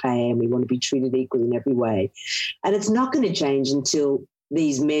equal pay and we want to be treated equally in every way. And it's not going to change until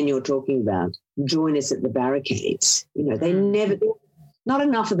these men you're talking about join us at the barricades. They never... Not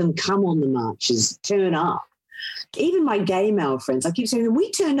enough of them come on the marches, turn up. Even my gay male friends, I keep saying, we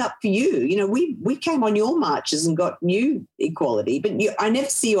turned up for you. We came on your marches and got you equality, but I never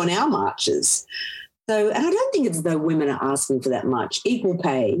see you on our marches. So, and I don't think it's as though women are asking for that much. Equal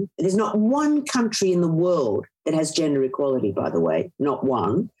pay. There's not one country in the world that has gender equality, by the way, not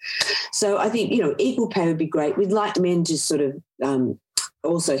one. So I think, equal pay would be great. We'd like men to sort of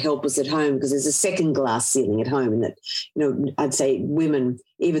also help us at home, because there's a second glass ceiling at home, and that, I'd say women,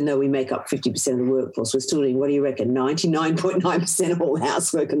 even though we make up 50% of the workforce, we're still doing, what do you reckon, 99.9% of all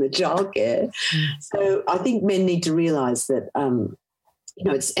housework and the childcare. So I think men need to realise that,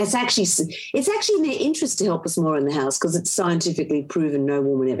 it's actually in their interest to help us more in the house, because it's scientifically proven no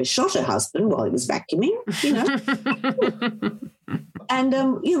woman ever shot her husband while he was vacuuming, And,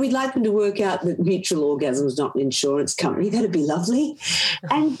 we'd like them to work out that Mutual Orgasm is not an insurance company. That'd be lovely.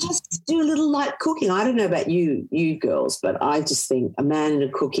 And just do a little light cooking. I don't know about you girls, but I just think a man in a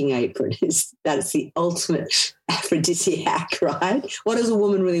cooking apron that's the ultimate aphrodisiac, right? What does a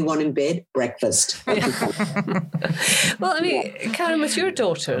woman really want in bed? Breakfast. Well, I mean, Karen, with your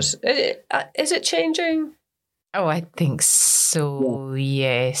daughters, is it changing? Oh, I think so,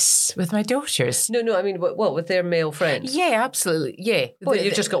 yes. With my daughters. No, I mean, what, with their male friends? Yeah, absolutely, yeah. Well,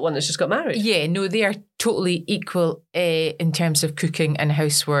 you've just got one that's just got married. Yeah, no, they are totally equal in terms of cooking and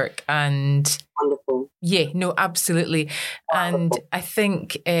housework and... Wonderful. Yeah, no, absolutely. Wonderful. And I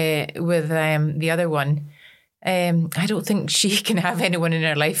think with the other one, I don't think she can have anyone in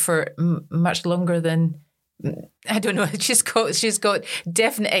her life for much longer than, I don't know. She's got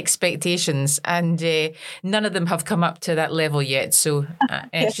definite expectations, and none of them have come up to that level yet. So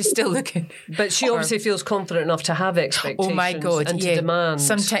she's still looking. But she obviously feels confident enough to have expectations. Oh my God! And to demand.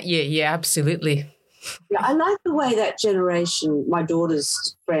 Sometimes, yeah, absolutely. Yeah, I like the way that generation, my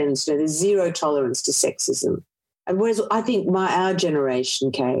daughter's friends, there's zero tolerance to sexism. And whereas I think our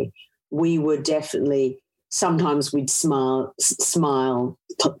generation, Kay, we were definitely, sometimes we'd smile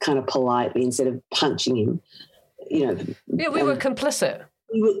kind of politely instead of punching him. Yeah, we were complicit.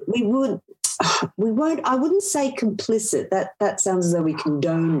 We weren't, I wouldn't say complicit. That sounds as though we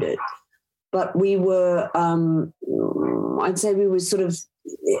condoned it. But we were, I'd say we were sort of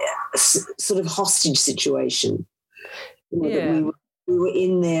hostage situation. That we were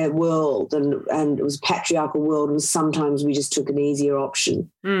in their world, and it was a patriarchal world, and sometimes we just took an easier option.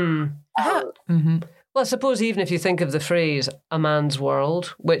 Well, I suppose even if you think of the phrase "a man's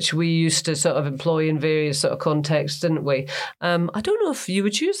world," which we used to sort of employ in various sort of contexts, didn't we? I don't know if you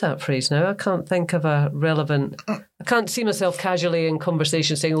would use that phrase now. I can't think of a relevant. I can't see myself casually in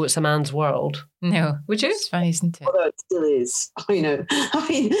conversation saying, "Oh, it's a man's world." No, would you? It's funny, isn't it? Although it still is,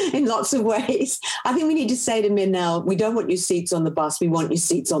 in lots of ways. I think we need to say to men now, we don't want your seats on the bus, we want your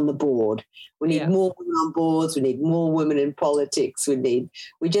seats on the board. We need more women on boards, we need more women in politics, we need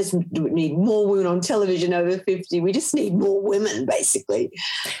more women on television over 50. We just need more women, basically.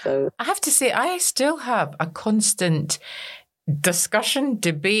 So I have to say, I still have a constant discussion,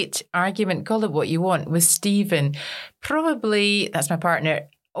 debate, argument, call it what you want, with Stephen. Probably, that's my partner,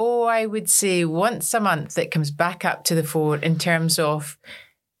 I would say once a month it comes back up to the fore in terms of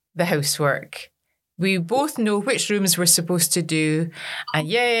the housework. We both know which rooms we're supposed to do. And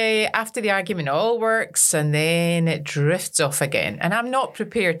after the argument, it all works, and then it drifts off again. And I'm not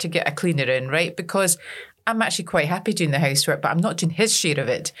prepared to get a cleaner in, right? Because I'm actually quite happy doing the housework, but I'm not doing his share of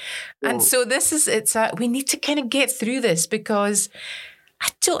it. Yeah. And so we need to kind of get through this, because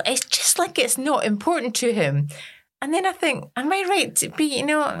it's just like it's not important to him. And then I think, am I right to be,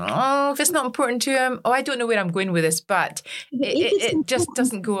 if it's not important to him, I don't know where I'm going with this, but it just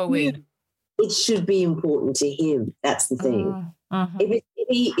doesn't go away. It should be important to him. That's the thing.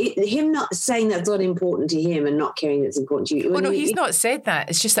 Him not saying that's not important to him and not caring that's important to you. Oh, no, he's not said that.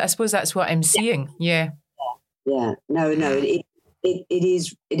 It's just that I suppose that's what I'm seeing. Yeah. Yeah. No. It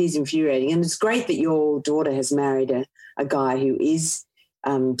is infuriating. And it's great that your daughter has married a guy who is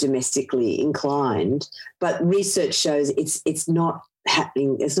domestically inclined, but research shows it's not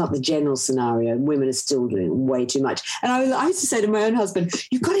happening. It's not the general scenario. Women are still doing way too much. And I used to say to my own husband,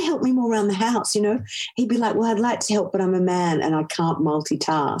 "You've got to help me more around the house." He'd be like, "Well, I'd like to help, but I'm a man and I can't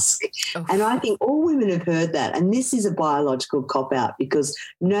multitask." Oh. And I think all women have heard that. And this is a biological cop-out, because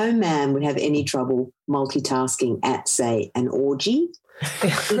no man would have any trouble multitasking at, say, an orgy.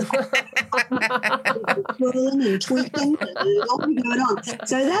 Twirling and tweaking and all going on.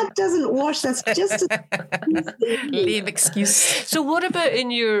 So that doesn't wash. That's just a lame excuse. So what about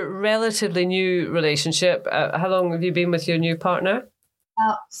in your relatively new relationship? How long have you been with your new partner?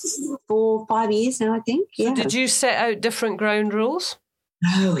 4-5 years now, I think. Yeah. So did you set out different ground rules?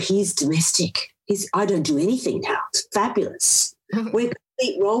 No, he's domestic. I don't do anything now. It's fabulous. We're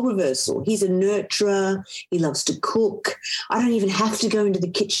complete role reversal. He's a nurturer. He loves to cook. I don't even have to go into the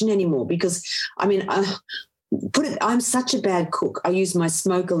kitchen anymore, because, I'm such a bad cook. I use my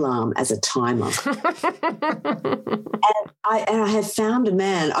smoke alarm as a timer. and I have found a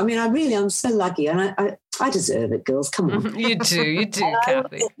man. I'm so lucky, and I deserve it, girls. Come on. You do,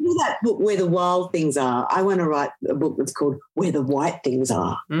 Kathy. That book, Where the Wild Things Are, I want to write a book that's called Where the White Things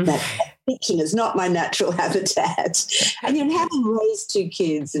Are. That fiction is not my natural habitat. And having raised 2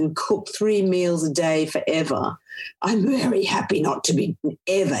 kids and cooked 3 meals a day forever, I'm very happy not to be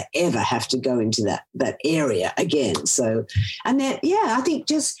ever have to go into that area again. So, and that, I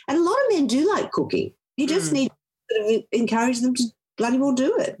think and a lot of men do like cooking. You just need to encourage them to bloody well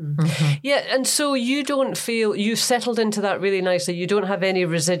do it. Mm-hmm. Yeah, and so you don't feel, you've settled into that really nicely. You don't have any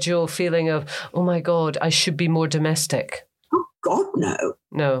residual feeling of, oh my God, I should be more domestic. Oh God, no.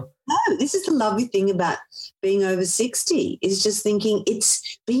 No, this is the lovely thing about being over 60, is just thinking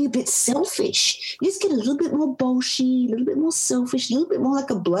it's being a bit selfish. You just get a little bit more bolshy, a little bit more selfish, a little bit more like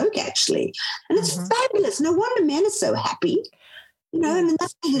a bloke, actually. And it's fabulous. No wonder men are so happy. And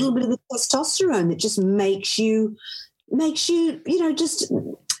that's a little bit of the testosterone that just makes you,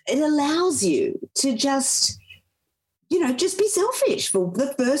 it allows you to just be selfish for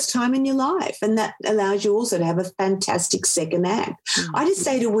the first time in your life. And that allows you also to have a fantastic second act. I just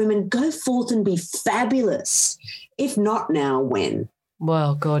say to women, go forth and be fabulous. If not now, when?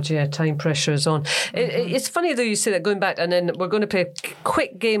 Well, God, yeah, time pressure is on. It's funny, though, you say that, going back, and then we're going to play a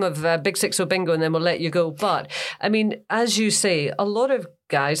quick game of Big Six or Bingo, and then we'll let you go. But, I mean, as you say, a lot of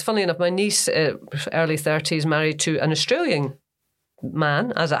guys, funnily enough, my niece, early 30s, married to an Australian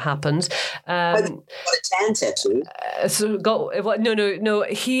man, as it happens. Got a tan tattoo. No.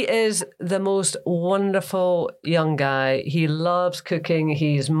 He is the most wonderful young guy. He loves cooking.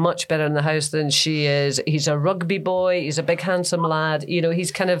 He's much better in the house than she is. He's a rugby boy. He's a big, handsome lad. You know,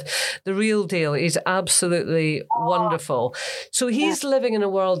 he's kind of the real deal. He's absolutely wonderful. So he's living in a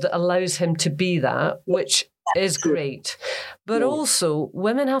world that allows him to be that, which is great. But also,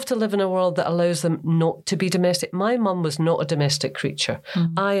 women have to live in a world that allows them not to be domestic. My mum was not a domestic creature.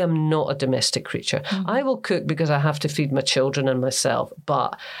 I am not a domestic creature. I will cook because I have to feed my children and myself.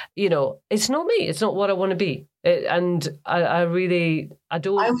 But, you know, it's not me. It's not what I want to be. I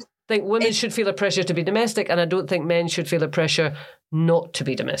don't think women should feel a pressure to be domestic, and I don't think men should feel a pressure not to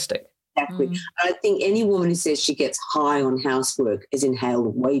be domestic. Exactly. I think any woman who says she gets high on housework has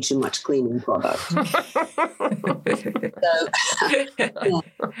inhaled way too much cleaning product.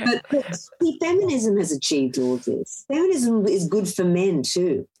 But see, feminism has achieved all this. Feminism is good for men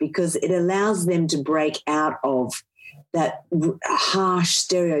too, because it allows them to break out of that harsh,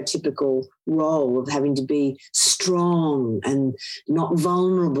 stereotypical role of having to be strong and not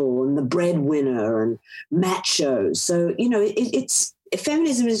vulnerable and the breadwinner and macho. So, you know,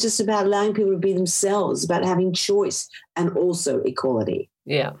 feminism is just about allowing people to be themselves, about having choice and also equality.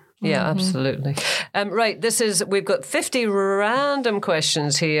 Yeah. Yeah, absolutely. Right, we've got 50 random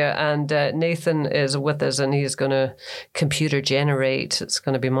questions here, and Nathan is with us, and he's going to computer generate. It's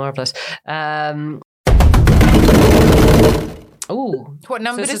going to be marvellous. What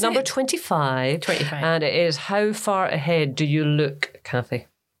number is number 25. 25. And it is, how far ahead do you look, Kathy?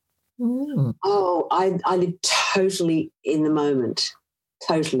 Oh, I live totally in the moment.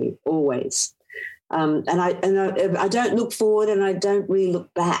 Totally, always. And I don't look forward, and I don't really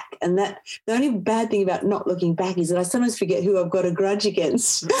look back. And that the only bad thing about not looking back is that I sometimes forget who I've got a grudge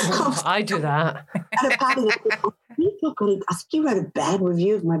against. I do that. At a party, I think you wrote a bad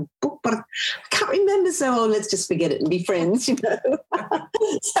review of my book, but I can't remember. So let's just forget it and be friends, you know.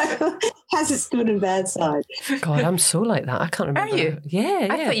 So it has its good and bad side. God, I'm so like that. I can't remember. Are you? Yeah.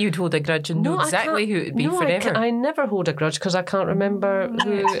 I thought you'd hold a grudge and know exactly who it would be forever. I never hold a grudge because I can't remember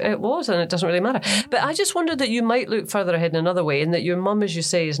who it was, and it doesn't really matter. But I just wondered that you might look further ahead in another way, in that your mum, as you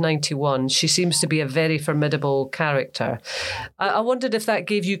say, is 91. She seems to be a very formidable character. I wondered if that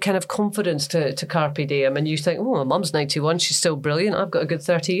gave you kind of confidence to Carpe Diem, and you think, oh, my mum's 91, she's still brilliant. I've got a good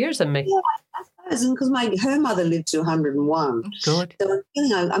 30 years in me. Yeah, I suppose, because her mother lived to 101. Good. So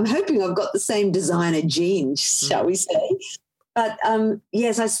I'm hoping I've got the same designer genes, shall we say. But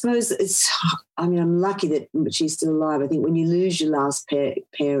yes, I suppose I'm lucky that she's still alive. I think when you lose your last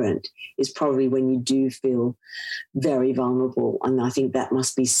parent is probably when you do feel very vulnerable. And I think that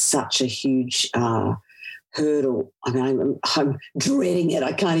must be such a huge hurdle. I mean, I'm dreading it.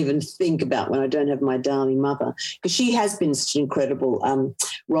 I can't even think about when I don't have my darling mother, because she has been such an incredible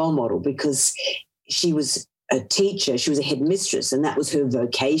role model, because she was a teacher, she was a headmistress, and that was her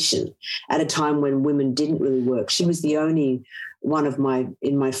vocation at a time when women didn't really work. She was the only one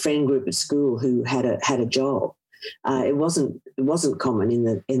in my friend group at school who had a job. It wasn't common in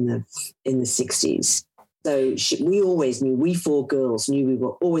the 60s. So we always knew, we four girls knew we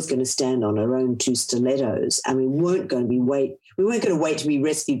were always going to stand on our own two stilettos, and we weren't going to wait to be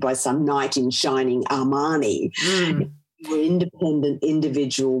rescued by some knight in shining Armani. We were independent,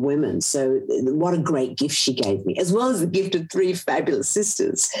 individual women. So what a great gift she gave me, as well as the gift of 3 fabulous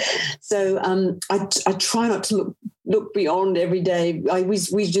sisters. So I try not to look beyond every day.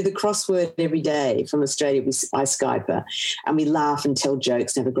 We do the crossword every day from Australia. I Skype her, and we laugh and tell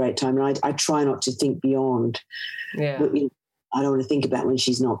jokes and have a great time. And I try not to think beyond. Yeah. I don't want to think about when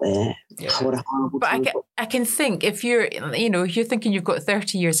she's not there. Yeah. What a horrible time. But I can think, if you're thinking you've got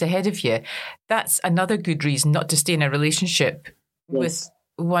 30 years ahead of you, that's another good reason not to stay in a relationship with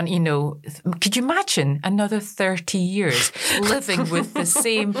one, could you imagine another 30 years living with the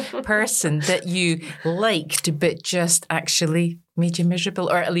same person that you liked but just actually made you miserable,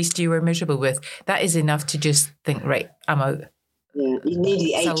 or at least you were miserable with? That is enough to just think, right, I'm out. Yeah, you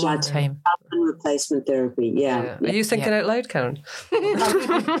need the HR time. Replacement therapy. Yeah. Are you thinking out loud, Karen? You got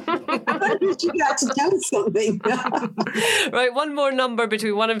to tell us something. Right, one more number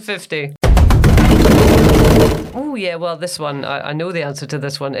between 1 and 50. Oh, yeah, well, this one, I know the answer to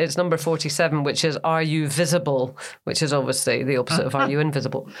this one. It's number 47, which is, are you visible? Which is obviously the opposite of, are you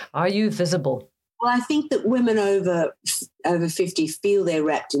invisible? Are you visible? Well, I think that women over 50 feel they're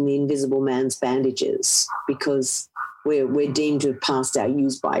wrapped in the invisible man's bandages, because we're deemed to have passed our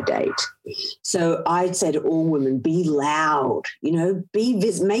use-by date. So I'd say to all women, be loud,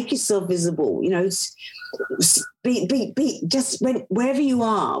 make yourself visible, be just wherever you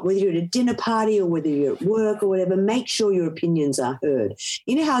are, whether you're at a dinner party or whether you're at work or whatever, make sure your opinions are heard.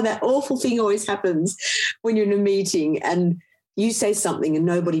 You know how that awful thing always happens when you're in a meeting and you say something and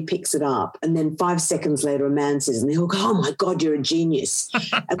nobody picks it up, and then 5 seconds later a man says, and they all go, oh my God, you're a genius.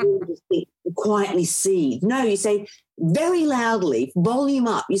 And we all just quietly see. No, you say very loudly, volume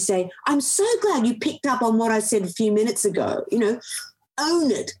up. You say, I'm so glad you picked up on what I said a few minutes ago.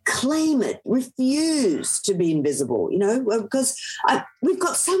 Own it, claim it, refuse to be invisible, because we've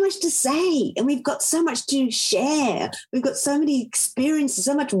got so much to say and we've got so much to share. We've got so many experiences,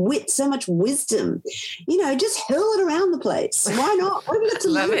 so much wit, so much wisdom. Just hurl it around the place. Why not? What have we got to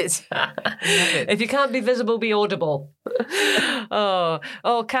Love lose? it. If you can't be visible, be audible. Oh,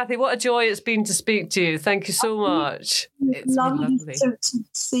 Kathy, what a joy it's been to speak to you. Thank you so much. It's lovely been lovely to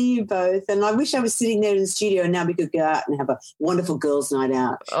see you both. And I wish I was sitting there in the studio and now we could go out and have a wonderful girls' night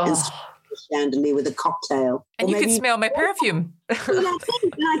out and chandelier with a cocktail. And you could smell my perfume. And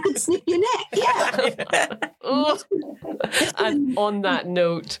I could snip your neck. Yeah. And on that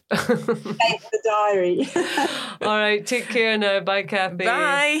note, thanks the diary. All right, take care now. Bye, Kathy.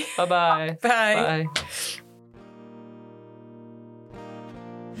 Bye. Bye-bye. Bye.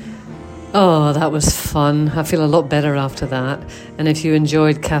 Oh, that was fun. I feel a lot better after that. And if you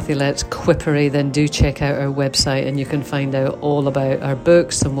enjoyed Kathy Lette's quippery, then do check out our website and you can find out all about our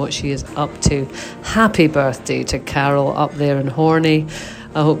books and what she is up to. Happy birthday to Carol up there in Horney.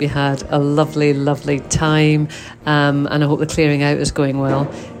 I hope you had a lovely, lovely time, and I hope the clearing out is going well.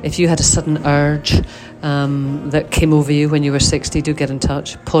 If you had a sudden urge that came over you when you were 60, do get in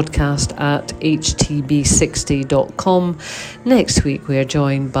touch. podcast@htb60.com. Next week we are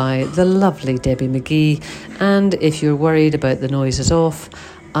joined by the lovely Debbie McGee, and if you're worried about the noises off,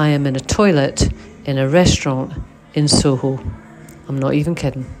 I am in a toilet in a restaurant in Soho. I'm not even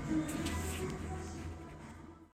kidding.